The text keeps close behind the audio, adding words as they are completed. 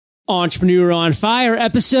Entrepreneur on Fire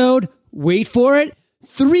episode, wait for it,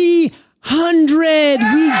 300!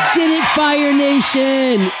 We did it, Fire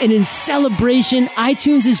Nation! And in celebration,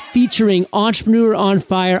 iTunes is featuring Entrepreneur on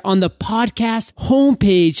Fire on the podcast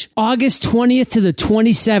homepage, August 20th to the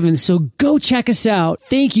 27th. So go check us out.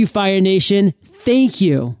 Thank you, Fire Nation. Thank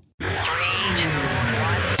you.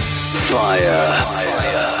 Fire.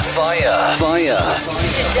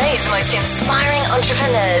 Today's most inspiring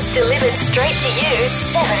entrepreneurs delivered straight to you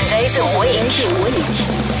 7 days a week.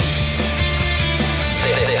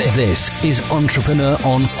 This is Entrepreneur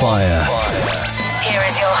on Fire. Here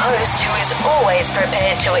is your host who is always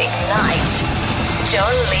prepared to ignite,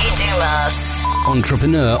 John Lee Dumas.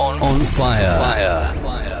 Entrepreneur on Fire.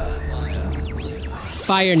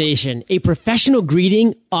 Fire Nation, a professional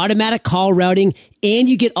greeting, automatic call routing, and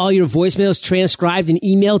you get all your voicemails transcribed and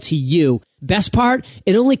emailed to you. Best part,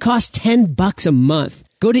 it only costs $10 a month.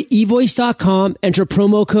 Go to evoice.com, enter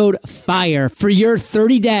promo code FIRE for your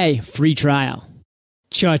 30-day free trial.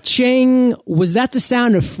 Cha-ching! Was that the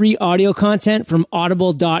sound of free audio content from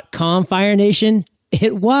audible.com, Fire Nation?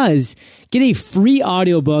 It was. Get a free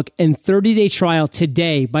audiobook and 30-day trial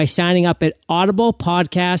today by signing up at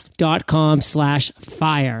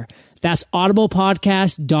audiblepodcast.com/fire. That's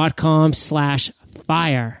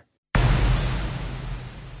audiblepodcast.com/fire.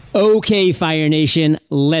 Okay, Fire Nation,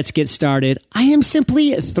 let's get started. I am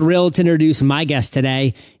simply thrilled to introduce my guest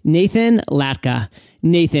today, Nathan Latka.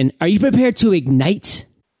 Nathan, are you prepared to ignite?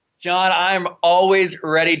 John, I'm always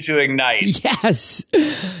ready to ignite. Yes.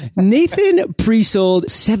 Nathan pre-sold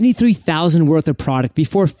 $73,000 worth of product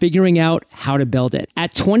before figuring out how to build it.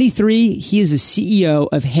 At 23, he is the CEO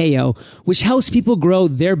of Heyo, which helps people grow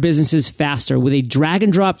their businesses faster with a drag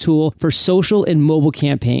and drop tool for social and mobile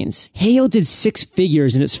campaigns. Heyo did 6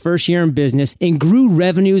 figures in its first year in business and grew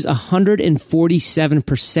revenues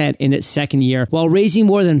 147% in its second year while raising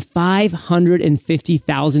more than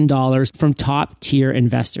 $550,000 from top tier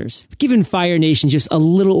investors. Giving Fire Nation just a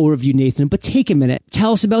little overview, Nathan, but take a minute.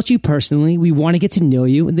 Tell us about you personally. We want to get to know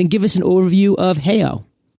you, and then give us an overview of Heyo.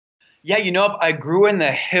 Yeah, I grew in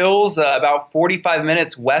the hills about 45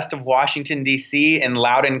 minutes west of Washington, D.C. in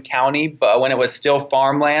Loudoun County, but when it was still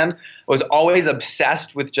farmland. I was always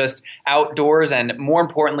obsessed with just outdoors and, more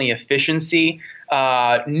importantly, efficiency. Knew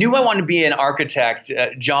I wanted to be an architect,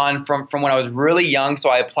 John, from when I was really young. So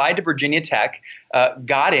I applied to Virginia Tech,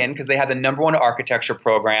 got in because they had the #1 architecture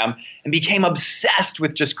program, and became obsessed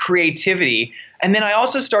with just creativity. And then I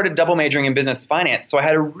also started double majoring in business finance. So I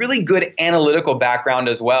had a really good analytical background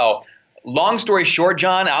as well. Long story short,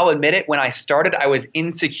 John, I'll admit it, when I started, I was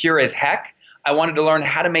insecure as heck. I wanted to learn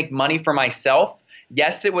how to make money for myself.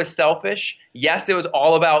 Yes, it was selfish. Yes, it was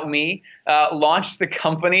all about me. Launched the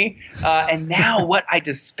company. And now what I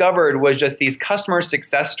discovered was just these customer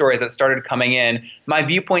success stories that started coming in. My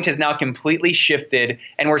viewpoint has now completely shifted,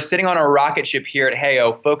 and we're sitting on a rocket ship here at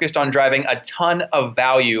Heyo focused on driving a ton of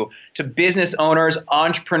value to business owners,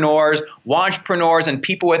 entrepreneurs, wantrepreneurs, and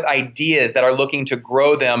people with ideas that are looking to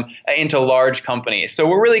grow them into large companies. So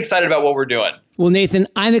we're really excited about what we're doing. Well, Nathan,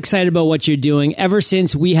 I'm excited about what you're doing. Ever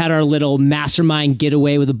since we had our little mastermind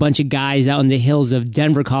getaway with a bunch of guys out in the hills of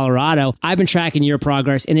Denver, Colorado, I've been tracking your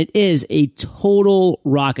progress, and it is a total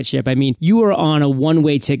rocket ship. I mean, you are on a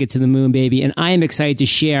one-way ticket to the moon, baby, and I am excited to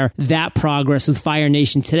share that progress with Fire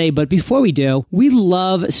Nation today. But before we do, we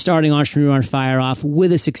love starting Entrepreneur on Fire off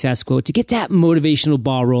with a success quote to get that motivational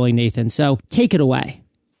ball rolling, Nathan. So take it away.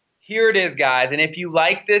 Here it is, guys. And if you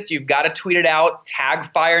like this, you've got to tweet it out, tag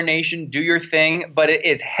Fire Nation, do your thing. But it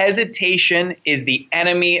is hesitation is the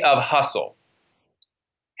enemy of hustle.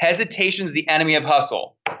 Hesitation is the enemy of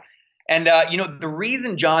hustle. And, the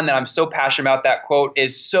reason, John, that I'm so passionate about that quote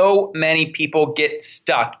is so many people get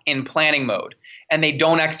stuck in planning mode and they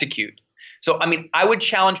don't execute. So, I would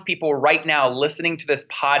challenge people right now listening to this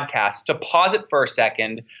podcast to pause it for a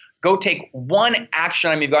second. Go take one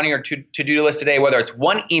action item you've got on your to-do list today, whether it's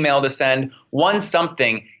one email to send, one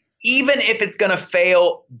something, even if it's going to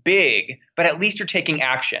fail big, but at least you're taking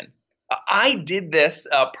action. I did this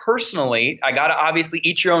personally. I got to obviously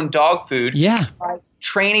eat your own dog food. Yeah.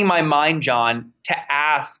 Training my mind, John, to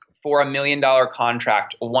ask for $1 million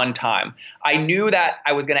contract one time. I knew that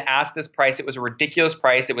I was going to ask this price. It was a ridiculous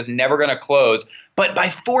price. It was never going to close. But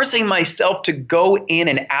by forcing myself to go in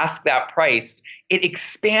and ask that price, it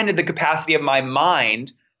expanded the capacity of my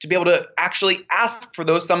mind to be able to actually ask for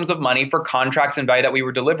those sums of money for contracts and value that we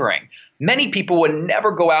were delivering. Many people would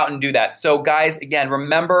never go out and do that. So guys, again,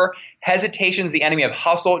 remember, hesitation is the enemy of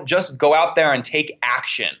hustle. Just go out there and take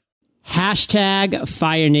action. Hashtag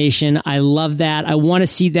Fire Nation. I love that. I want to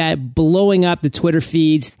see that blowing up the Twitter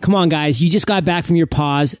feeds. Come on, guys. You just got back from your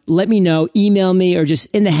pause. Let me know. Email me or just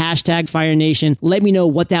in the hashtag Fire Nation. Let me know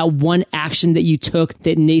what that one action that you took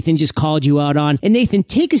that Nathan just called you out on. And Nathan,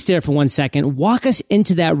 take us there for 1 second. Walk us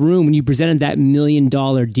into that room when you presented that $1 million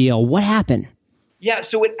deal. What happened? Yeah,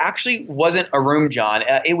 so it actually wasn't a room, John.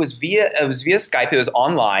 It was via Skype. It was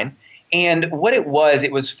online. And what it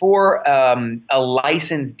was for a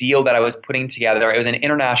license deal that I was putting together. It was an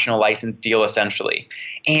international license deal, essentially.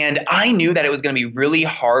 And I knew that it was going to be really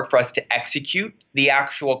hard for us to execute the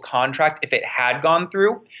actual contract if it had gone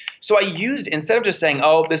through. So I used, instead of just saying,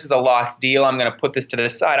 oh, this is a lost deal, I'm going to put this to the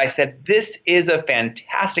side, I said, this is a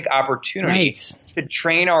fantastic opportunity to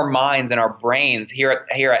train our minds and our brains here at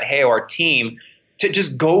Heyo, our team, to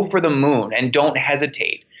just go for the moon and don't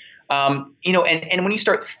hesitate. And when you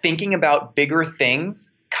start thinking about bigger things,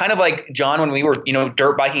 kind of like, John, when we were,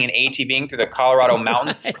 dirt biking and ATVing through the Colorado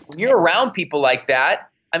mountains, when you're around people like that,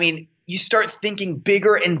 I mean, you start thinking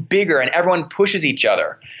bigger and bigger and everyone pushes each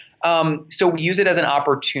other. So we use it as an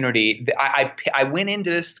opportunity. I went into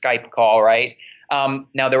this Skype call, right?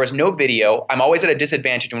 Now, there was no video. I'm always at a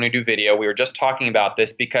disadvantage when we do video. We were just talking about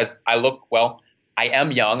this because I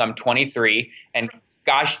am young. I'm 23. And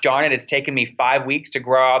gosh darn it, it's taken me 5 weeks to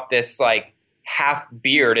grow out this half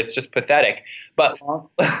beard. It's just pathetic. But you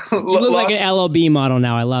look like an LOB model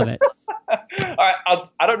now. I love it. All right,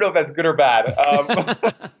 I don't know if that's good or bad.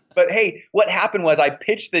 But hey, what happened was I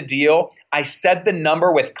pitched the deal. I said the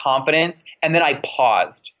number with confidence, and then I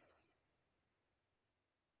paused.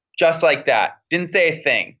 Just like that. Didn't say a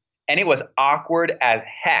thing. And it was awkward as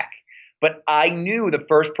heck. But I knew the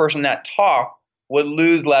first person that talked would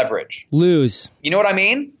lose leverage. You know what I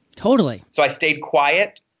mean? Totally. So I stayed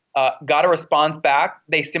quiet, got a response back.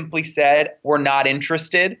 They simply said, we're not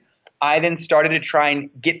interested. I then started to try and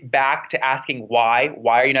get back to asking why.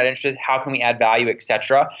 Why are you not interested? How can we add value,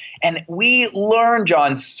 etc.? And we learned,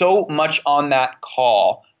 John, so much on that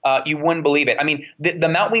call. You wouldn't believe it. I mean, the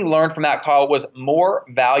amount we learned from that call was more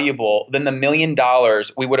valuable than the $1 million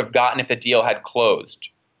we would have gotten if the deal had closed.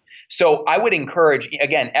 So I would encourage,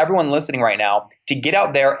 again, everyone listening right now to get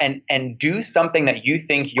out there and do something that you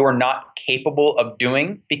think you're not capable of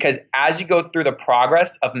doing, because as you go through the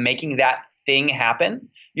progress of making that thing happen,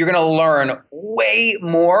 you're going to learn way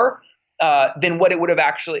more than what it would have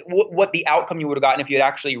actually, what the outcome you would have gotten if you had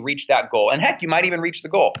actually reached that goal. And heck, you might even reach the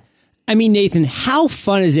goal. I mean, Nathan, how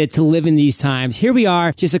fun is it to live in these times? Here we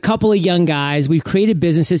are, just a couple of young guys. We've created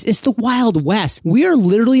businesses. It's the Wild West. We are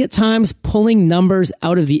literally at times pulling numbers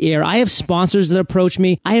out of the air. I have sponsors that approach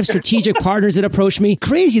me. I have strategic partners that approach me.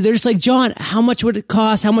 Crazy. They're just like, John, how much would it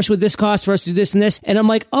cost? How much would this cost for us to do this and this? And I'm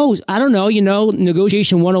like, oh, I don't know,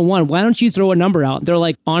 negotiation 101. Why don't you throw a number out? They're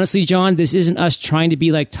like, honestly, John, this isn't us trying to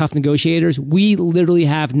be like tough negotiators. We literally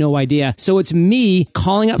have no idea. So it's me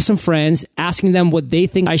calling up some friends, asking them what they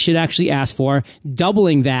think I should actually ask for,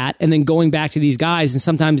 doubling that, and then going back to these guys and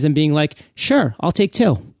sometimes them being like, sure, I'll take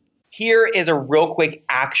 2. Here is a real quick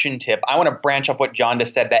action tip. I want to branch off what John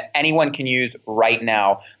just said that anyone can use right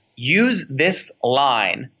now. Use this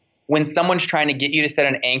line when someone's trying to get you to set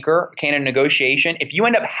an anchor, in a negotiation. If you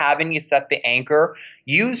end up having to set the anchor,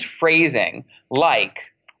 use phrasing like,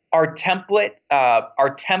 our template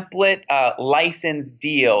license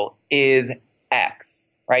deal is X,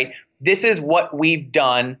 right? This is what we've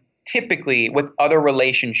done typically with other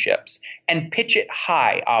relationships, and pitch it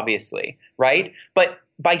high, obviously, right? But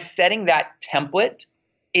by setting that template,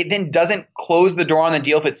 it then doesn't close the door on the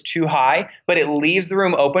deal if it's too high, but it leaves the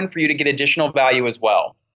room open for you to get additional value as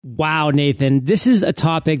well. Wow, Nathan, this is a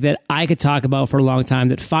topic that I could talk about for a long time,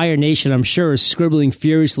 that Fire Nation, I'm sure, is scribbling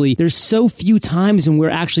furiously. There's so few times when we're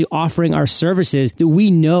actually offering our services that we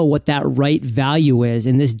know what that right value is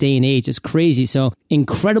in this day and age. It's crazy. So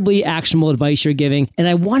incredibly actionable advice you're giving. And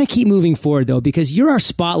I want to keep moving forward, though, because you're our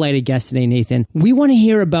spotlighted guest today, Nathan. We want to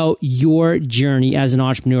hear about your journey as an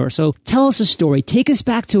entrepreneur. So tell us a story. Take us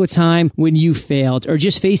back to a time when you failed or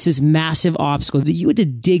just faced this massive obstacle that you had to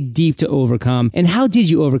dig deep to overcome. And how did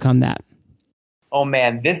you overcome that? Oh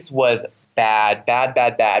man, this was bad.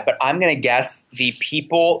 But I'm going to guess the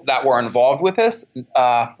people that were involved with this,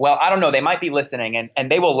 well, I don't know. They might be listening and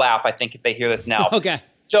they will laugh, I think, if they hear this now. Okay.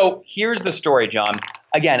 So here's the story, John.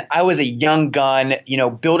 Again, I was a young gun,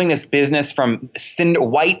 building this business from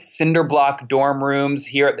white cinder block dorm rooms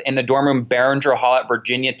here in the dorm room Barringer Hall at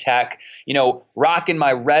Virginia Tech, rocking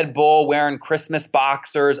my Red Bull, wearing Christmas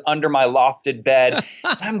boxers under my lofted bed.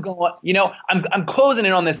 I'm going, I'm closing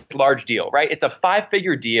in on this large deal, right? It's a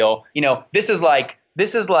 5-figure deal. This is like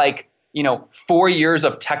 4 years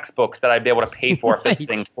of textbooks that I'd be able to pay for if this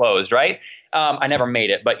thing closed, right? I never made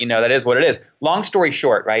it, but that is what it is. Long story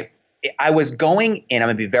short, right? I was going in, I'm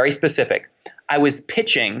going to be very specific. I was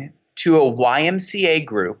pitching to a YMCA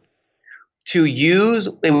group to use,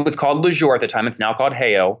 it was called Lejour at the time, it's now called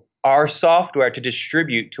Heyo, our software to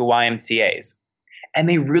distribute to YMCAs. And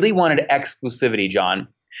they really wanted exclusivity, John.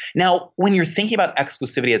 Now, when you're thinking about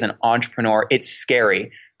exclusivity as an entrepreneur, it's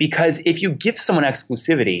scary because if you give someone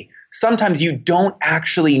exclusivity, sometimes you don't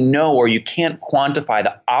actually know or you can't quantify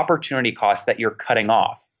the opportunity cost that you're cutting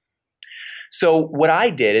off. So what I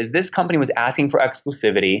did is this company was asking for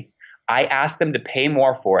exclusivity. I asked them to pay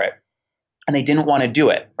more for it, and they didn't want to do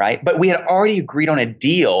it, right? But we had already agreed on a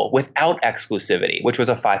deal without exclusivity, which was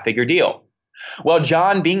a 5-figure deal. Well,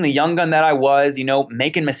 John, being the young gun that I was,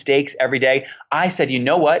 making mistakes every day, I said, you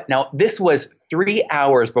know what? Now, this was 3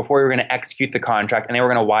 hours before we were going to execute the contract and they were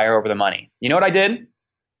going to wire over the money. You know what I did?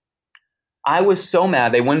 I was so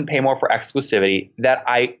mad they wouldn't pay more for exclusivity that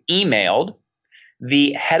I emailed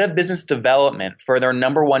the head of business development for their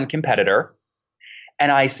number one competitor.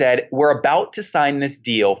 And I said, we're about to sign this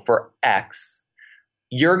deal for X.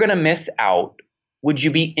 You're going to miss out. Would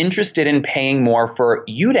you be interested in paying more for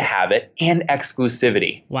you to have it and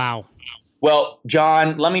exclusivity? Wow. Well,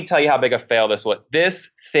 John, let me tell you how big a fail this was.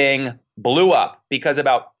 This thing blew up because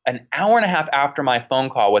about an hour and a half after my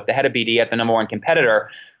phone call with the head of BD at the number one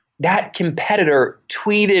competitor, that competitor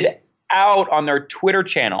tweeted out on their Twitter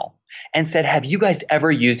channel and said, have you guys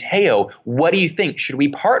ever used Heyo? What do you think? Should we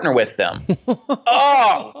partner with them?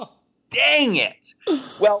 Oh, dang it.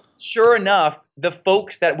 Well, sure enough, the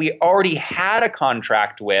folks that we already had a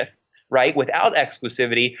contract with, right, without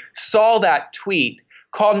exclusivity, saw that tweet,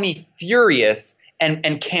 called me furious,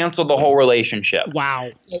 and canceled the whole relationship.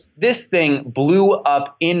 Wow. So this thing blew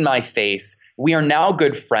up in my face. We are now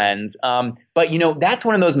good friends. But, that's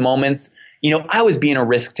one of those moments, I was being a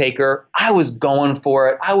risk taker. I was going for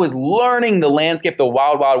it. I was learning the landscape, the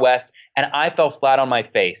wild, wild west, and I fell flat on my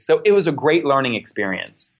face. So it was a great learning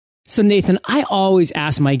experience. So Nathan, I always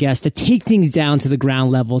ask my guests to take things down to the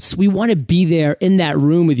ground level. So we want to be there in that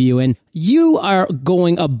room with you. And you are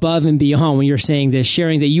going above and beyond when you're saying this,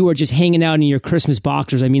 sharing that you are just hanging out in your Christmas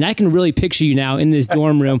boxers. I mean, I can really picture you now in this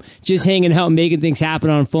dorm room, just hanging out, making things happen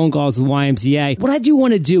on phone calls with YMCA. What I do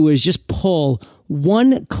want to do is just pull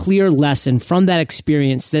one clear lesson from that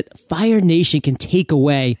experience that Fire Nation can take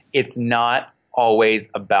away. It's not always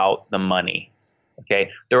about the money.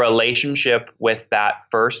 Okay, the relationship with that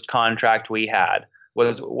first contract we had would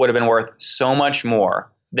have been worth so much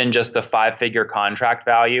more than just the 5-figure contract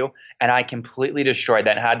value, and I completely destroyed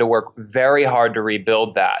that and had to work very hard to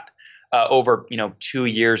rebuild that over 2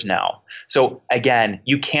 years now. So again,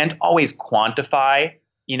 you can't always quantify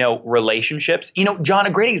relationships. John,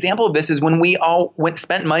 a great example of this is when we all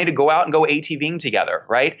spent money to go out and go ATVing together,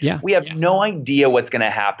 right? Yeah. We have no idea what's going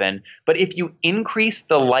to happen, but if you increase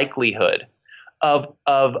the likelihood of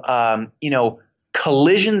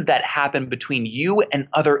collisions that happen between you and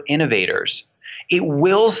other innovators, it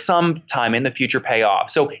will sometime in the future pay off.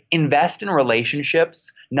 So invest in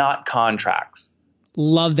relationships, not contracts.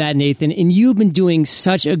 Love that, Nathan. And you've been doing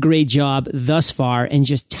such a great job thus far and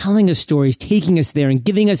just telling us stories, taking us there and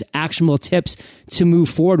giving us actionable tips to move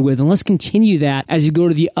forward with. And let's continue that as you go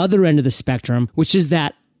to the other end of the spectrum, which is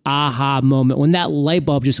that aha moment, when that light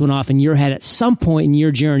bulb just went off in your head at some point in your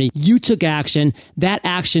journey, you took action, that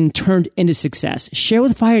action turned into success. Share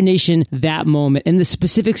with Fire Nation that moment and the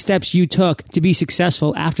specific steps you took to be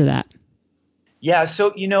successful after that. Yeah,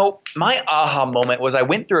 so, my aha moment was I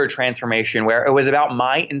went through a transformation where it was about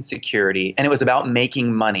my insecurity and it was about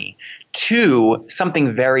making money to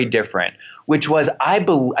something very different, which was I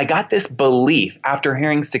got this belief after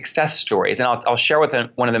hearing success stories, and I'll share with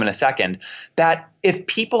one of them in a second, that if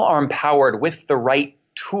people are empowered with the right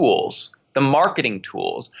tools, the marketing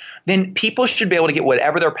tools, then people should be able to get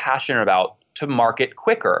whatever they're passionate about to market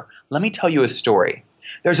quicker. Let me tell you a story.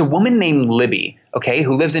 There's a woman named Libby,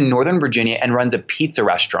 who lives in Northern Virginia and runs a pizza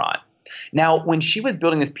restaurant. Now, when she was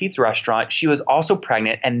building this pizza restaurant, she was also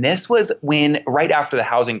pregnant, and this was right after the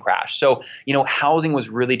housing crash. So, housing was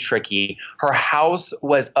really tricky. Her house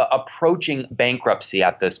was approaching bankruptcy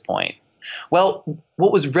at this point. Well,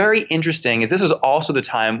 what was very interesting is this was also the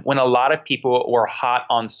time when a lot of people were hot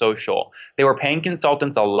on social. They were paying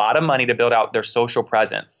consultants a lot of money to build out their social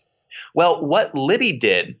presence. Well, what Libby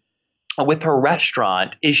did with her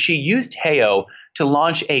restaurant is she used Heyo to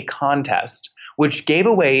launch a contest which gave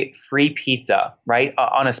away free pizza, right,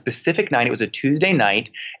 on a specific night. It was a Tuesday night,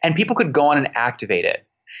 and people could go on and activate it.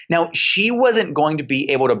 Now, she wasn't going to be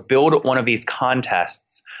able to build one of these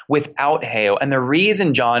contests without Heyo. And the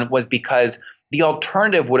reason, John, was because the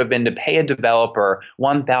alternative would have been to pay a developer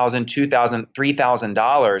 $1,000, $2,000,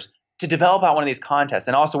 $3,000 to develop out one of these contests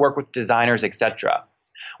and also work with designers, etc.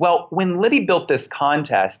 Well, when Libby built this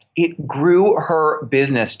contest, it grew her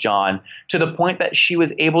business, John, to the point that she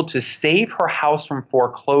was able to save her house from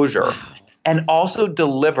foreclosure and also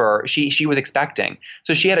deliver. She was expecting.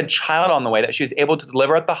 So she had a child on the way that she was able to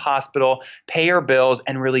deliver at the hospital, pay her bills,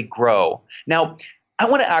 and really grow. Now, I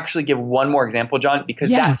want to actually give one more example, John, because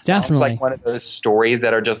that sounds like one of those stories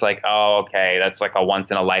that are just like, oh, okay, that's like a once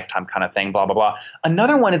in a lifetime kind of thing, blah, blah, blah.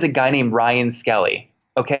 Another one is a guy named Ryan Skelly.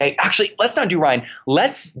 Okay, actually, let's not do Ryan.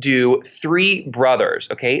 Let's do three brothers.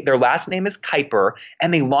 Okay, their last name is Kuiper,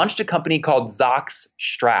 and they launched a company called Zox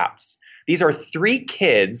Straps. These are three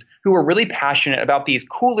kids who were really passionate about these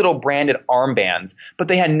cool little branded armbands, but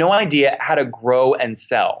they had no idea how to grow and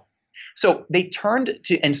sell. So they turned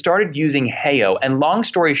to and started using Heyo. And long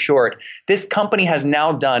story short, this company has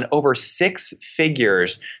now done over 6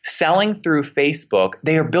 figures selling through Facebook.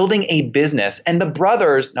 They are building a business. And the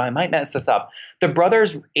brothers, now I might mess this up, the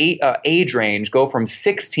brothers' age range go from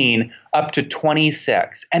 16 up to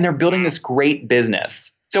 26. And they're building this great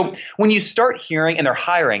business. So when you start hearing, and they're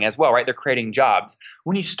hiring as well, right? They're creating jobs.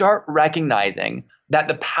 When you start recognizing that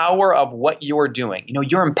the power of what you're doing,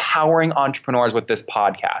 you're empowering entrepreneurs with this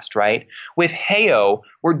podcast, right? With Heyo,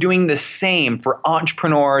 we're doing the same for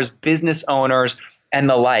entrepreneurs, business owners, and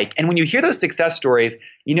the like. And when you hear those success stories,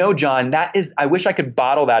 John, I wish I could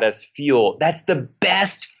bottle that as fuel. That's the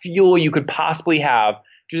best fuel you could possibly have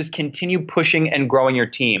to just continue pushing and growing your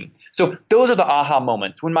team. So those are the aha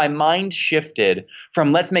moments when my mind shifted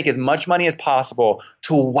from let's make as much money as possible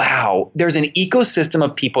to wow, there's an ecosystem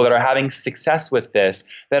of people that are having success with this,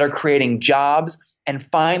 that are creating jobs, and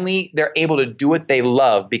finally they're able to do what they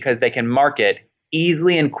love because they can market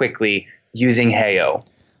easily and quickly using Heyo.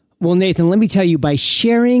 Well, Nathan, let me tell you, by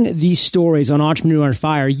sharing these stories on Entrepreneur on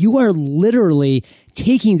Fire, you are literally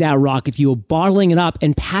taking that rocket fuel, bottling it up,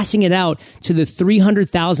 and passing it out to the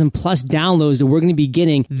 300,000 plus downloads that we're going to be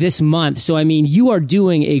getting this month. So, you are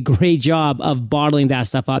doing a great job of bottling that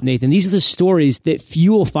stuff up, Nathan. These are the stories that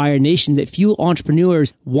fuel Fire Nation, that fuel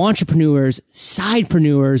entrepreneurs, wantrepreneurs,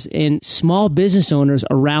 sidepreneurs, and small business owners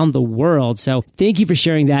around the world. So thank you for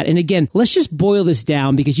sharing that. And again, let's just boil this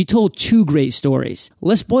down because you told 2 great stories.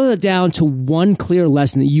 Let's boil it down to one clear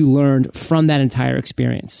lesson that you learned from that entire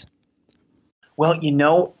experience. Well,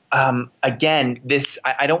 again,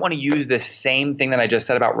 I don't want to use this same thing that I just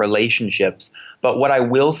said about relationships, but what I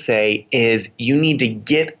will say is you need to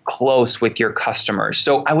get close with your customers.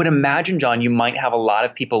 So I would imagine, John, you might have a lot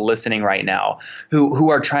of people listening right now who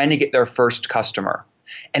are trying to get their first customer.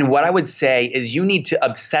 And what I would say is you need to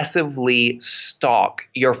obsessively stalk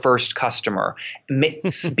your first customer,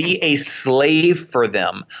 be a slave for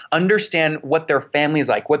them, understand what their family is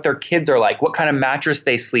like, what their kids are like, what kind of mattress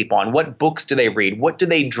they sleep on, what books do they read, what do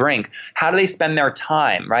they drink, how do they spend their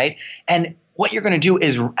time, right? And what you're going to do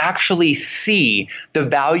is actually see the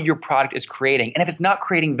value your product is creating. And if it's not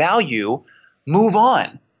creating value, move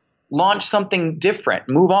on. Launch something different,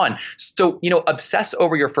 move on. So, obsess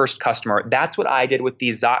over your first customer. That's what I did with the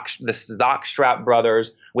Zox Strap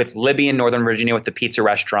brothers, with Libby in Northern Virginia with the pizza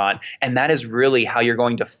restaurant. And that is really how you're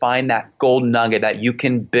going to find that gold nugget that you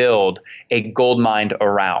can build a gold mine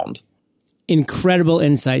around. Incredible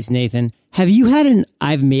insights, Nathan. Have you had an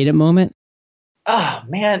I've made it moment? Oh,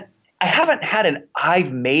 man, I haven't had an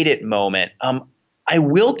I've made it moment. I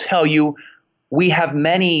will tell you, we have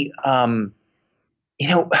many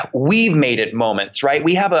we've made it moments, right?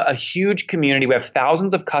 We have a huge community. We have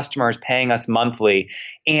thousands of customers paying us monthly.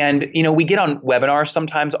 And, we get on webinars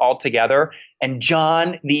sometimes all together. And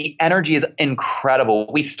John, the energy is incredible.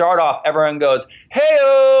 We start off, everyone goes,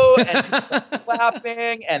 "Heyo!" and people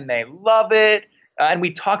clapping, and they love it. And we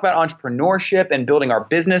talk about entrepreneurship and building our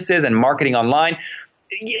businesses and marketing online.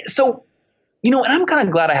 So, and I'm kind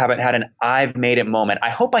of glad I haven't had an I've made it moment. I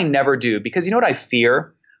hope I never do, because you know what I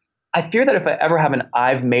fear? I fear that if I ever have an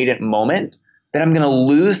I've made it moment, then I'm going to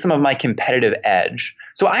lose some of my competitive edge.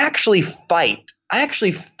 So I actually fight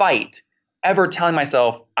ever telling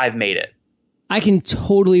myself I've made it. I can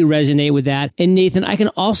totally resonate with that. And Nathan, I can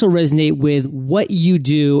also resonate with what you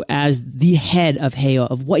do as the head of Heyo,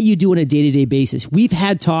 of what you do on a day-to-day basis. We've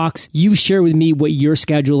had talks. You've shared with me what your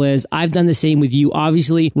schedule is. I've done the same with you.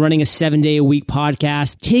 Obviously, running a 7-day-a-week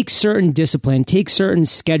podcast takes certain discipline, takes certain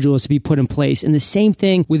schedules to be put in place. And the same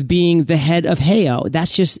thing with being the head of Heyo.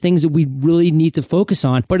 That's just things that we really need to focus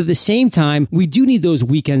on. But at the same time, we do need those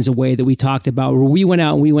weekends away that we talked about, where we went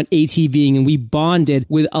out and we went ATVing and we bonded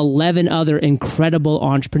with 11 other incredible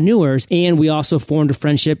entrepreneurs, and we also formed a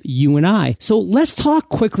friendship, you and I. So let's talk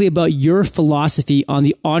quickly about your philosophy on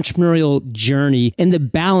the entrepreneurial journey and the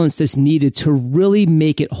balance that's needed to really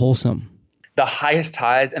make it wholesome. the highest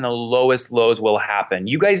highs and the lowest lows will happen.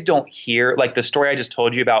 You guys don't hear, like the story I just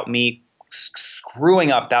told you about me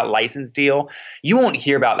screwing up that license deal. You won't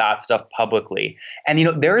hear about that stuff publicly.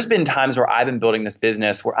 And, there's been times where I've been building this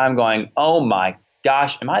business where I'm going, oh my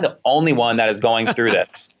gosh, am I the only one that is going through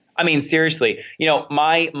this? I mean, seriously,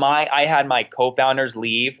 I had my co-founders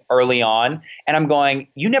leave early on, and I'm going,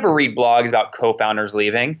 you never read blogs about co-founders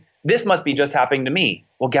leaving. This must be just happening to me.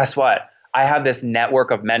 Well, guess what? I have this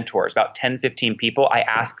network of mentors, about 10, 15 people. I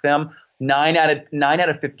ask them, 9 out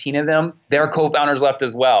of 15 of them, their co-founders left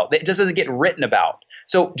as well. It just doesn't get written about.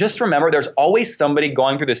 So just remember, there's always somebody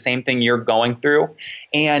going through the same thing you're going through.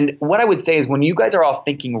 And what I would say is when you guys are all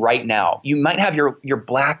thinking right now, you might have your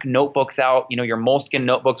black notebooks out, your moleskin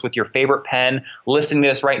notebooks with your favorite pen, listening to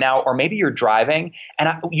this right now, or maybe you're driving and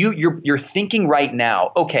you're thinking right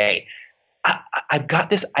now, okay, I've got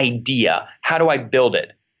this idea. How do I build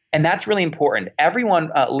it? And that's really important.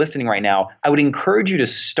 Everyone listening right now, I would encourage you to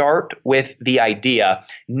start with the idea,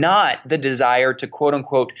 not the desire to quote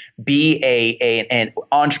unquote be an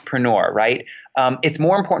entrepreneur, right? It's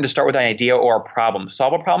more important to start with an idea or a problem.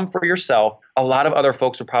 Solve a problem for yourself. A lot of other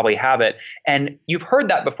folks will probably have it. And you've heard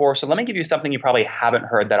that before. So let me give you something you probably haven't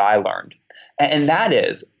heard that I learned. And that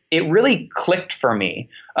is, it really clicked for me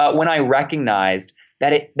when I recognized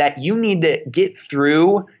that you need to get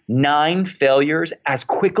through 9 failures as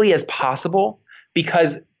quickly as possible,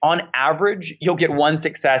 because on average, you'll get 1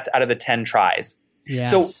 success out of the 10 tries. Yes.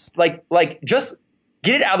 So just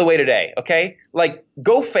get it out of the way today, okay?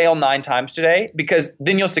 Go fail 9 times today, because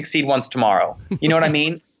then you'll succeed once tomorrow. You know what I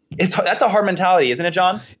mean? That's a hard mentality, isn't it,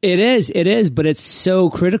 John? It is, but it's so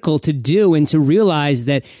critical to do and to realize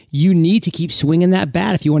that you need to keep swinging that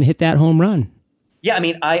bat if you want to hit that home run. Yeah, I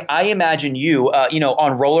mean, I imagine you,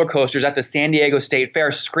 on roller coasters at the San Diego State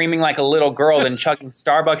Fair, screaming like a little girl and chugging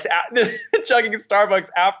Starbucks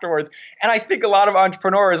afterwards. And I think a lot of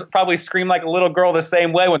entrepreneurs probably scream like a little girl the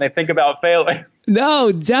same way when they think about failing.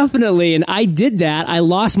 No, definitely. And I did that. I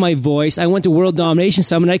lost my voice. I went to World Domination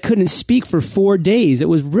Summit. I couldn't speak for 4 days. It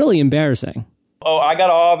was really embarrassing. Oh, I got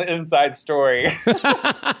all the inside story.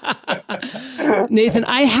 Nathan,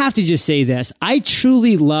 I have to just say this. I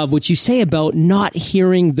truly love what you say about not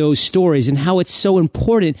hearing those stories and how it's so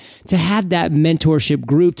important to have that mentorship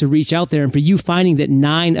group to reach out there, and for you finding that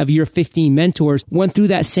 9 of your 15 mentors went through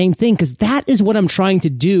that same thing, because that is what I'm trying to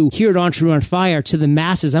do here at Entrepreneur on Fire to the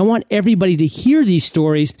masses. I want everybody to hear these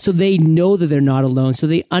stories so they know that they're not alone, so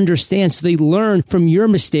they understand, so they learn from your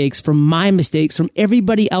mistakes, from my mistakes, from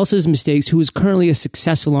everybody else's mistakes who is currently a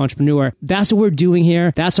successful entrepreneur. That's what we're doing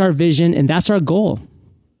here. That's our vision, and that's our goal.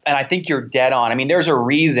 And I think you're dead on. I mean, there's a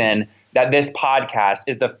reason that this podcast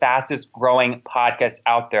is the fastest growing podcast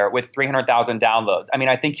out there with 300,000 downloads. I mean,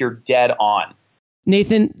 I think you're dead on.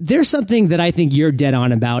 Nathan, there's something that I think you're dead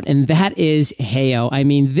on about, and that is Heyo. I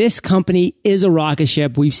mean, this company is a rocket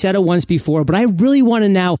ship. We've said it once before, but I really want to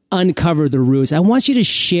now uncover the roots. I want you to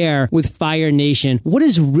share with Fire Nation what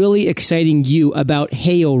is really exciting you about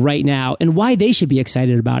Heyo right now and why they should be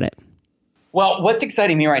excited about it. Well, what's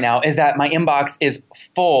exciting me right now is that my inbox is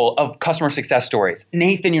full of customer success stories.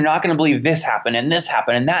 Nathan, you're not going to believe this happened and this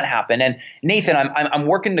happened and that happened. And Nathan, I'm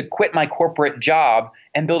working to quit my corporate job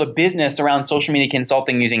and build a business around social media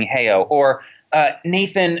consulting using Heyo. Or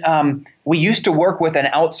Nathan, we used to work with an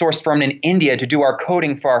outsourced firm in India to do our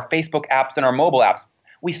coding for our Facebook apps and our mobile apps.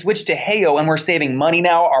 We switched to Heyo and we're saving money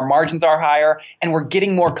now, our margins are higher, and we're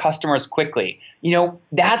getting more customers quickly.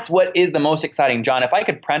 That's what is the most exciting, John. If I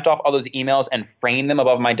could print off all those emails and frame them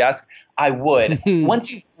above my desk, I would.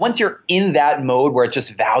 Once you're in that mode where it's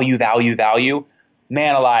just value,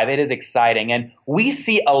 man alive, it is exciting. And we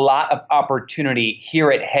see a lot of opportunity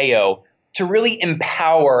here at Heyo to really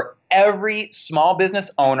empower every small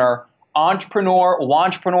business owner, entrepreneur,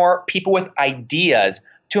 wantrepreneur, people with ideas,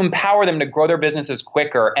 to empower them to grow their businesses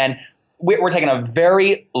quicker. And we're taking a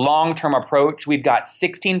very long-term approach. We've got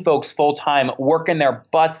 16 folks full-time working their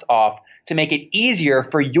butts off to make it easier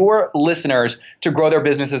for your listeners to grow their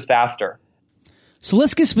businesses faster. So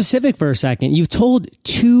let's get specific for a second. You've told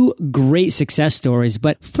 2 great success stories,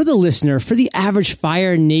 but for the listener, for the average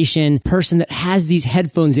Fire Nation person that has these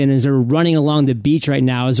headphones in as they're running along the beach right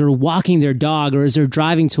now, as they're walking their dog, or as they're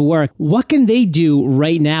driving to work, what can they do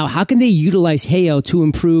right now? How can they utilize Heyo to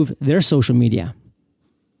improve their social media?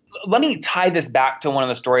 Let me tie this back to one of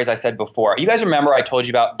the stories I said before. You guys remember I told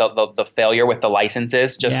you about the failure with the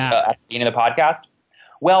licenses at the beginning of the podcast?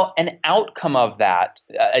 Well, an outcome of that,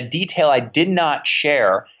 a detail I did not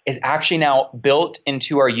share, is actually now built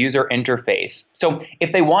into our user interface. So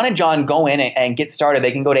if they want to, John, go in and get started,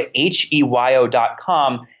 they can go to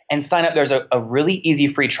heyo.com and sign up. There's a really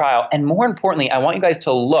easy free trial. And more importantly, I want you guys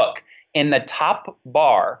to look in the top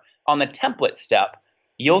bar on the template step,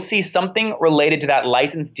 you'll see something related to that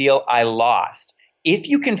license deal I lost. If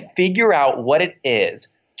you can figure out what it is,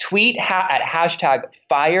 tweet at hashtag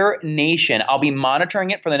FireNation. I'll be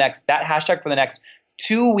monitoring it for that hashtag for the next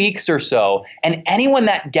 2 weeks or so. And anyone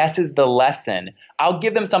that guesses the lesson, I'll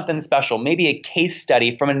give them something special, maybe a case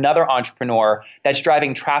study from another entrepreneur that's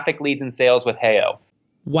driving traffic, leads, and sales with Heyo.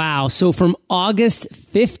 Wow. So from August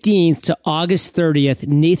 15th to August 30th,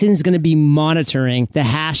 Nathan's going to be monitoring the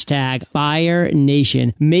hashtag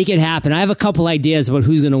FireNation. Make it happen. I have a couple ideas about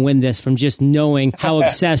who's going to win this from just knowing how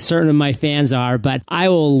obsessed certain of my fans are, but I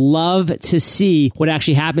will love to see what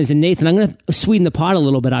actually happens. And Nathan, I'm going to sweeten the pot a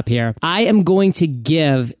little bit up here. I am going to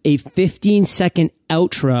give a 15-second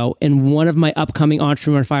outro in one of my upcoming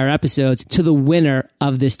Entrepreneur on Fire episodes to the winner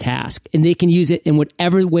of this task. And they can use it in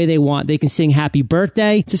whatever way they want. They can sing happy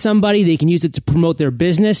birthday to somebody. They can use it to promote their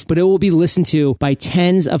business, but it will be listened to by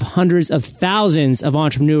tens of hundreds of thousands of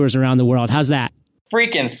entrepreneurs around the world. How's that?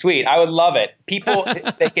 Freaking sweet. I would love it. People,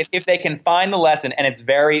 if they can find the lesson, and it's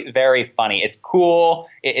very, very funny. It's cool.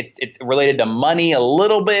 It's related to money a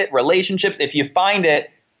little bit, relationships. If you find it,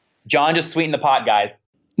 John, just sweeten the pot, guys.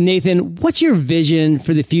 Nathan, what's your vision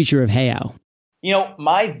for the future of Heyo? You know,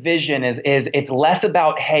 my vision is it's less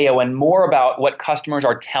about Heyo and more about what customers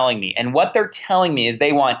are telling me. And what they're telling me is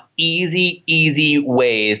they want easy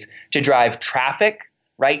ways to drive traffic,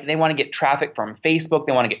 right? They want to get traffic from Facebook.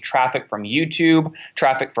 They want to get traffic from YouTube,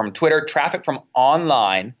 traffic from Twitter, traffic from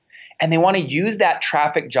online. And they want to use that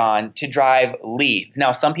traffic, John, to drive leads.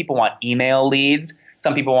 Now, some people want email leads.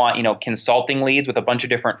 Some people want, consulting leads with a bunch of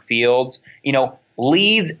different fields,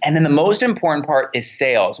 leads. And then the most important part is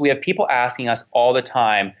sales. We have people asking us all the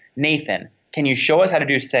time, Nathan, can you show us how to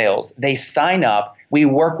do sales? They sign up, we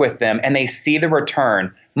work with them, and they see the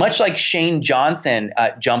return. Much like Shane Johnson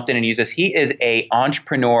jumped in and used this. He is a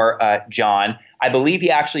entrepreneur, John. I believe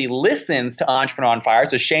he actually listens to Entrepreneur on Fire.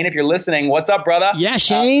 So Shane, if you're listening, what's up, brother? Yeah,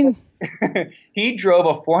 Shane. He drove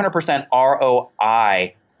a 400%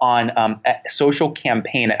 ROI on a social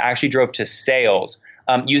campaign that actually drove to sales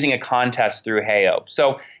using a contest through Heyo.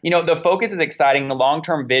 So, the focus is exciting. The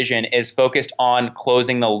long-term vision is focused on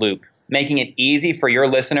closing the loop, making it easy for your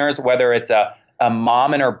listeners, whether it's a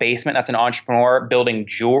mom in her basement that's an entrepreneur building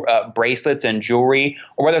bracelets and jewelry,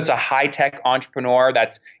 or whether it's a high-tech entrepreneur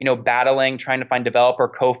that's battling, trying to find developer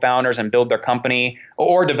co-founders and build their company,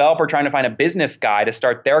 or a developer trying to find a business guy to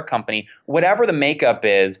start their company. Whatever the makeup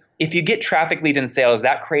is, if you get traffic, leads, and sales,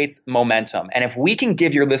 that creates momentum. And if we can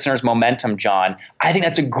give your listeners momentum, John, I think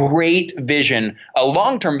that's a great vision, a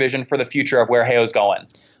long-term vision for the future of where Heyo's going.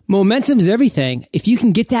 Momentum is everything. If you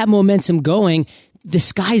can get that momentum going, the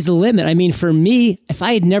sky's the limit. I mean, for me, if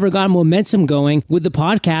I had never got momentum going with the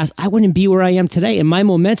podcast, I wouldn't be where I am today. And my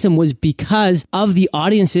momentum was because of the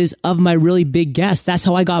audiences of my really big guests. That's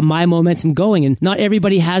how I got my momentum going. And not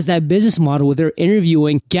everybody has that business model where they're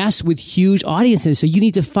interviewing guests with huge audiences. So you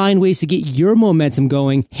need to find ways to get your momentum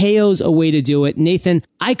going. Heyo's a way to do it. Nathan,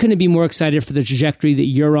 I couldn't be more excited for the trajectory that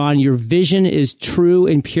you're on. Your vision is true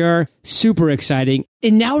and pure. Super exciting.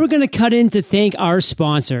 And now we're going to cut in to thank our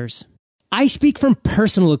sponsors. I speak from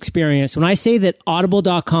personal experience when I say that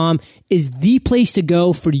Audible.com is the place to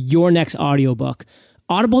go for your next audiobook.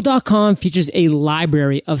 Audible.com features a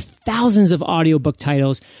library of thousands of audiobook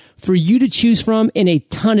titles for you to choose from in a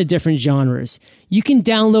ton of different genres. You can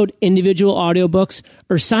download individual audiobooks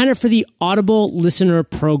or sign up for the Audible Listener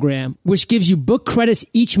Program, which gives you book credits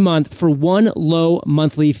each month for one low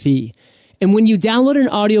monthly fee. And when you download an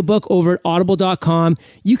audiobook over at audible.com,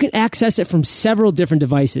 you can access it from several different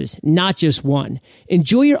devices, not just one.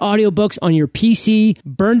 Enjoy your audiobooks on your PC,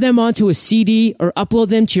 burn them onto a CD, or upload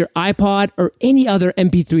them to your iPod or any other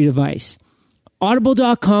MP3 device.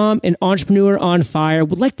 Audible.com and Entrepreneur on Fire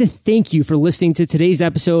would like to thank you for listening to today's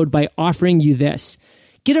episode by offering you this.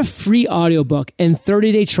 Get a free audiobook and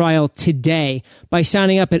 30-day trial today by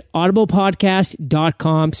signing up at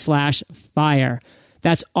audiblepodcast.com/fire.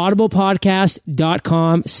 That's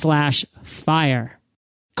audiblepodcast.com/fire.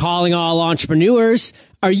 Calling all entrepreneurs.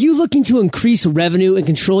 Are you looking to increase revenue and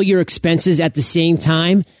control your expenses at the same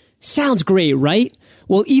time? Sounds great, right?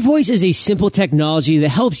 Well, eVoice is a simple technology that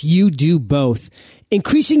helps you do both.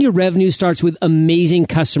 Increasing your revenue starts with amazing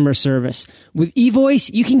customer service. With eVoice,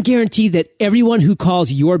 you can guarantee that everyone who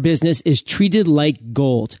calls your business is treated like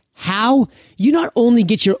gold. How? You not only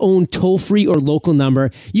get your own toll-free or local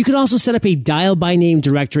number, you can also set up a dial-by-name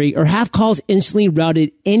directory or have calls instantly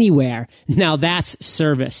routed anywhere. Now that's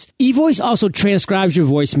service. eVoice also transcribes your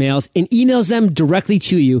voicemails and emails them directly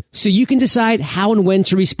to you, so you can decide how and when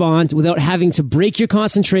to respond without having to break your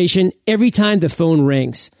concentration every time the phone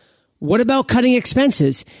rings. What about cutting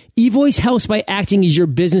expenses? eVoice helps by acting as your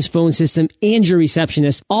business phone system and your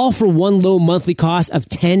receptionist, all for one low monthly cost of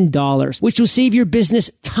 $10, which will save your business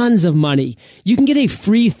tons of money. You can get a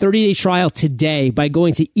free 30-day trial today by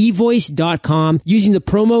going to evoice.com using the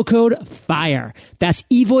promo code FIRE. That's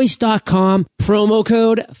evoice.com, promo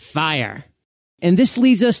code FIRE. And this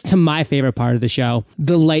leads us to my favorite part of the show,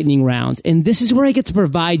 the lightning round. And this is where I get to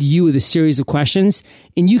provide you with a series of questions.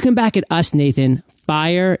 And you come back at us, Nathan,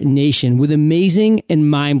 Fire Nation, with amazing and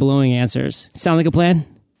mind-blowing answers. Sound like a plan?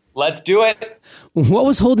 Let's do it. What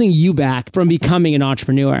was holding you back from becoming an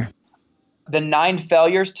entrepreneur? The 9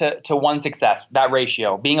 failures to 1 success, that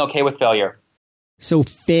ratio, being okay with failure. So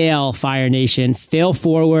fail, Fire Nation. Fail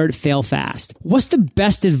forward, fail fast. What's the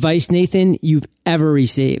best advice, Nathan, you've ever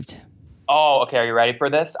received? Oh, okay. Are you ready for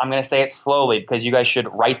this? I'm going to say it slowly because you guys should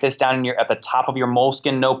write this down at the top of your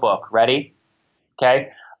moleskin notebook. Ready?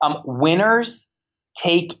 Okay. Winners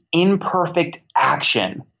take imperfect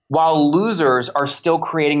action while losers are still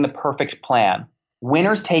creating the perfect plan.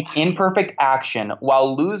 Winners take imperfect action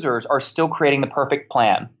while losers are still creating the perfect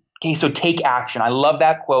plan. Okay. So take action. I love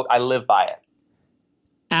that quote. I live by it.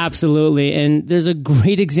 Absolutely. And there's a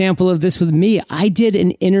great example of this with me. I did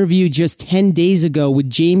an interview just 10 days ago with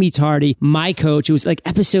Jamie Tardy, my coach. It was like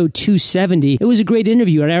episode 270. It was a great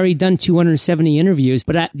interview. I'd already done 270 interviews.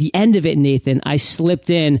 But at the end of it, Nathan, I slipped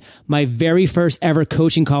in my very first ever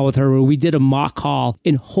coaching call with her where we did a mock call.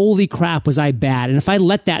 And holy crap, was I bad. And if I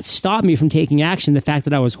let that stop me from taking action, the fact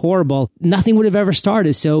that I was horrible, nothing would have ever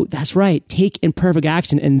started. So that's right. Take imperfect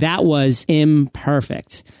action. And that was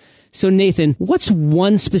imperfect. So Nathan, what's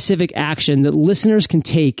one specific action that listeners can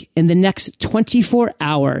take in the next 24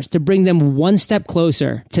 hours to bring them one step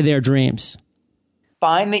closer to their dreams?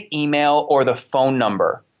 Find the email or the phone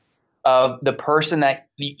number of the person that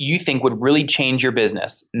you think would really change your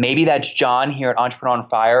business. Maybe that's John here at Entrepreneur on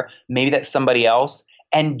Fire. Maybe that's somebody else.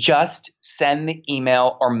 And just send the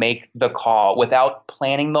email or make the call without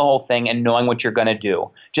planning the whole thing and knowing what you're going to do.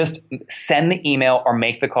 Just send the email or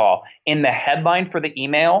make the call. In the headline for the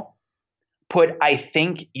email, put, I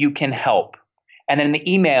think you can help. And then in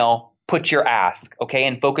the email, put your ask, okay?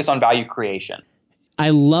 And focus on value creation. I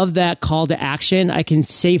love that call to action. I can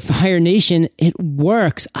say, Fire Nation, it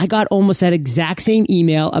works. I got almost that exact same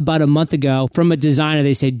email about a month ago from a designer.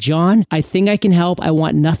 They said, John, I think I can help. I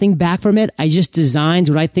want nothing back from it. I just designed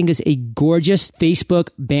what I think is a gorgeous Facebook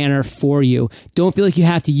banner for you. Don't feel like you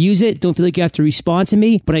have to use it. Don't feel like you have to respond to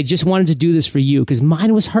me, but I just wanted to do this for you because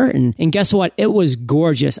mine was hurting. And guess what? It was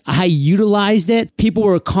gorgeous. I utilized it. People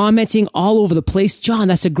were commenting all over the place. John,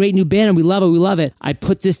 that's a great new banner. We love it. We love it. I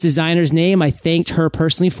put this designer's name. I thanked her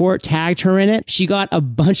personally for it, tagged her in it. She got a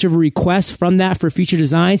bunch of requests from that for future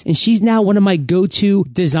designs, and she's now one of my go-to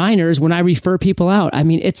designers when I refer people out. I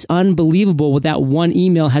mean, it's unbelievable what that one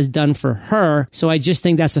email has done for her. So I just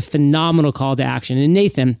think that's a phenomenal call to action. And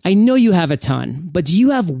Nathan, I know you have a ton, but do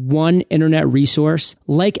you have one internet resource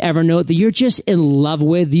like Evernote that you're just in love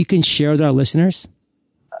with that you can share with our listeners?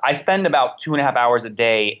 I spend about 2.5 hours a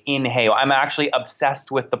day in Heyo. I'm actually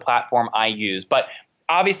obsessed with the platform I use, but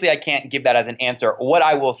obviously, I can't give that as an answer. What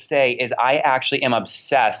I will say is I actually am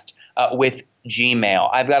obsessed with Gmail.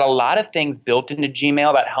 I've got a lot of things built into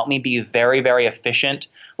Gmail that help me be very, very efficient,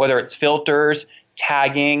 whether it's filters,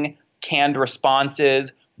 tagging, canned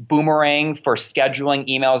responses, Boomerang for scheduling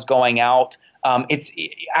emails going out. It's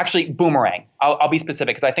actually Boomerang. I'll be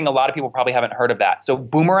specific because I think a lot of people probably haven't heard of that. So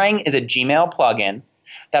Boomerang is a Gmail plugin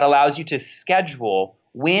that allows you to schedule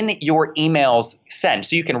when your emails send.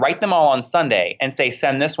 So you can write them all on Sunday and say,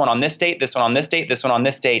 send this one on this date, this one on this date, this one on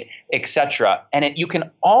this date, etc. And you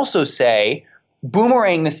can also say,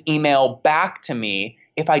 boomerang this email back to me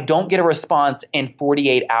if I don't get a response in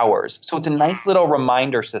 48 hours. So it's a nice little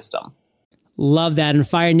reminder system. Love that. And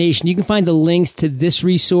Fire Nation, you can find the links to this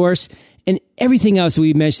resource and everything else that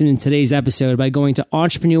we mentioned in today's episode by going to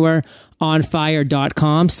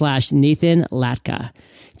entrepreneuronfire.com/Nathan Latka.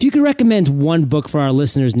 If you could recommend one book for our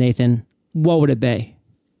listeners, Nathan, what would it be?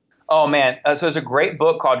 Oh, man. So there's a great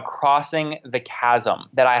book called Crossing the Chasm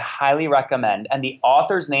that I highly recommend. And the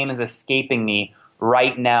author's name is escaping me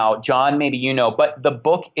right now. John, maybe you know, but the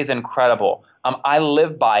book is incredible. I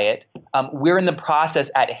live by it. We're in the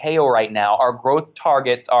process at Heyo right now. Our growth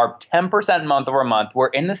targets are 10% month over month. We're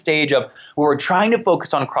in the stage of where we're trying to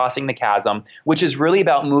focus on crossing the chasm, which is really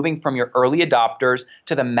about moving from your early adopters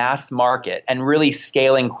to the mass market and really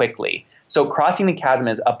scaling quickly. So Crossing the Chasm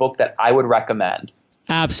is a book that I would recommend.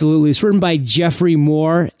 Absolutely. It's written by Jeffrey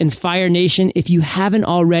Moore. And Fire Nation, if you haven't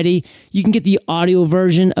already, you can get the audio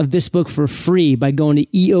version of this book for free by going to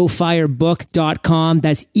eofirebook.com.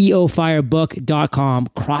 That's eofirebook.com.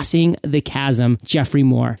 Crossing the Chasm, Jeffrey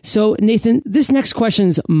Moore. So Nathan, this next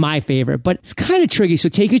question's my favorite, but it's kind of tricky. So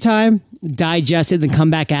take your time, digest it, then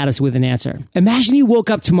come back at us with an answer. Imagine you woke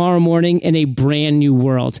up tomorrow morning in a brand new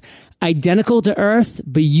world. Identical to Earth,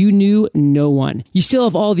 but you knew no one. You still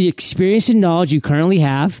have all the experience and knowledge you currently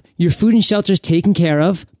have. Your food and shelter is taken care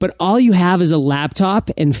of, but all you have is a laptop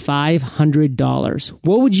and $500.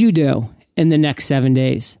 What would you do in the next 7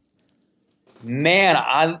 days? Man,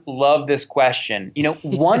 I love this question. You know,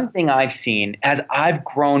 one thing I've seen as I've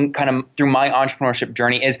grown kind of through my entrepreneurship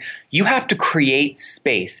journey is you have to create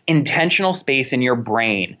space, intentional space in your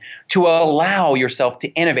brain to allow yourself to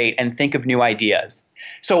innovate and think of new ideas.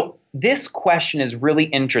 So this question is really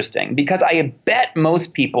interesting because I bet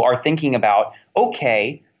most people are thinking about,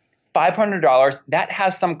 okay, $500, that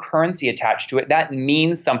has some currency attached to it. That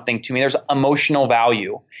means something to me. There's emotional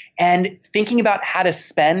value. And thinking about how to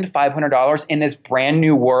spend $500 in this brand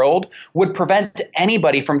new world would prevent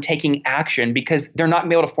anybody from taking action because they're not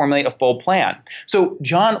going to be able to formulate a full plan. So,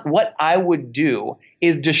 John, what I would do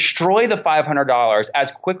is destroy the $500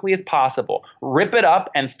 as quickly as possible, rip it up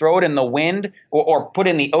and throw it in the wind or put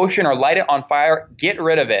it in the ocean or light it on fire, get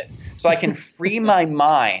rid of it so I can free my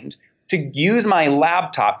mind to use my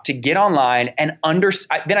laptop to get online and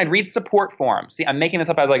then I'd read support forums. See, I'm making this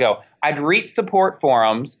up as I go. I'd read support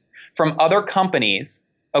forums from other companies,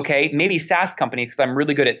 okay, maybe SaaS companies because I'm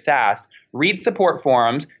really good at SaaS. Read support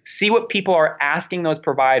forums, see what people are asking those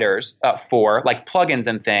providers for, like plugins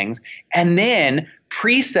and things, and then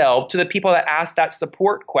pre-sell to the people that ask that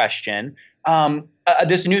support question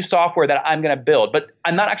this new software that I'm going to build. But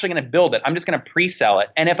I'm not actually going to build it. I'm just going to pre-sell it.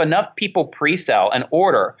 And if enough people pre-sell and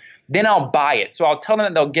order, then I'll buy it. So I'll tell them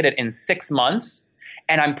that they'll get it in 6 months,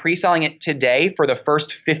 and I'm pre-selling it today for the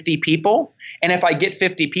first 50 people. And if I get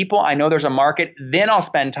 50 people, I know there's a market, then I'll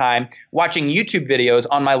spend time watching YouTube videos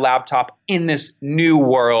on my laptop in this new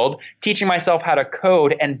world, teaching myself how to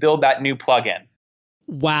code and build that new plugin.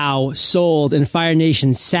 Wow, sold. And Fire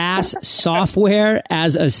Nation, SaaS, software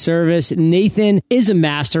as a service. Nathan is a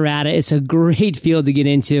master at it. It's a great field to get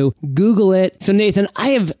into. Google it. So Nathan, I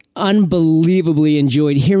have unbelievably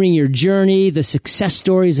enjoyed hearing your journey, the success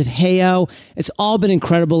stories of Heyo. It's all been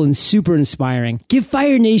incredible and super inspiring. Give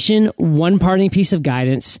Fire Nation one parting piece of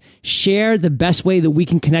guidance. Share the best way that we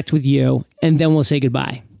can connect with you, and then we'll say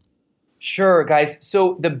goodbye. Sure, guys.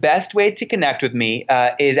 So the best way to connect with me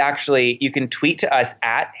is actually you can tweet to us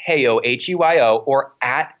at Heyo, Heyo, or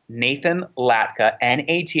at Nathan Latka,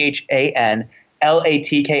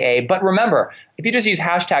 NathanLatka. But remember, if you just use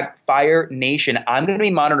hashtag Fire Nation, I'm going to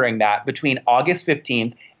be monitoring that between August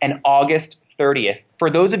 15th and August 30th.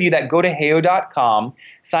 For those of you that go to heyo.com,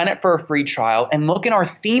 sign up for a free trial, and look in our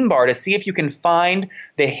theme bar to see if you can find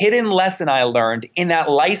the hidden lesson I learned in that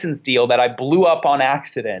license deal that I blew up on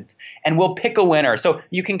accident, and we'll pick a winner. So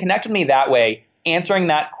you can connect with me that way, answering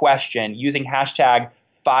that question using hashtag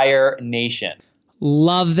Fire Nation.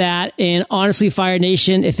 Love that. And honestly, Fire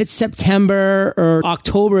Nation, if it's September or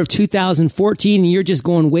October of 2014 and you're just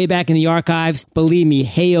going way back in the archives, believe me,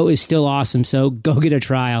 Heyo is still awesome. So go get a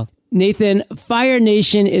trial. Nathan, Fire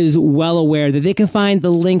Nation is well aware that they can find the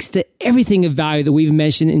links to everything of value that we've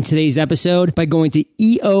mentioned in today's episode by going to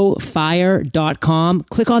eofire.com.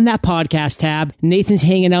 Click on that podcast tab. Nathan's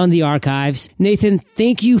hanging out in the archives. Nathan,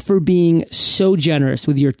 thank you for being so generous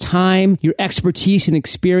with your time, your expertise, and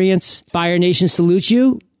experience. Fire Nation salutes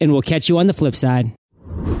you, and we'll catch you on the flip side.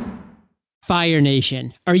 Fire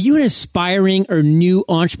Nation, are you an aspiring or new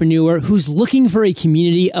entrepreneur who's looking for a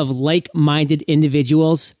community of like-minded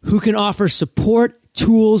individuals who can offer support,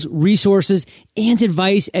 tools, resources, and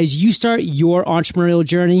advice as you start your entrepreneurial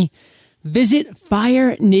journey? Visit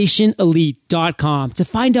firenationelite.com to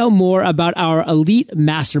find out more about our elite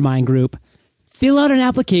mastermind group. Fill out an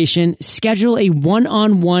application, schedule a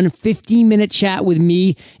one-on-one 15-minute chat with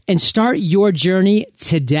me, and start your journey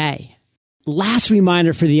today. Last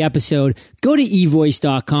reminder for the episode, go to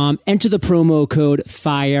evoice.com, enter the promo code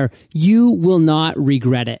FIRE. You will not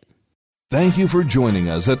regret it. Thank you for joining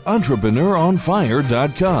us at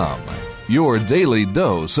EntrepreneuronFire.com, your daily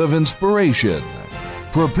dose of inspiration.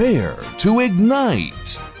 Prepare to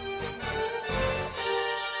ignite.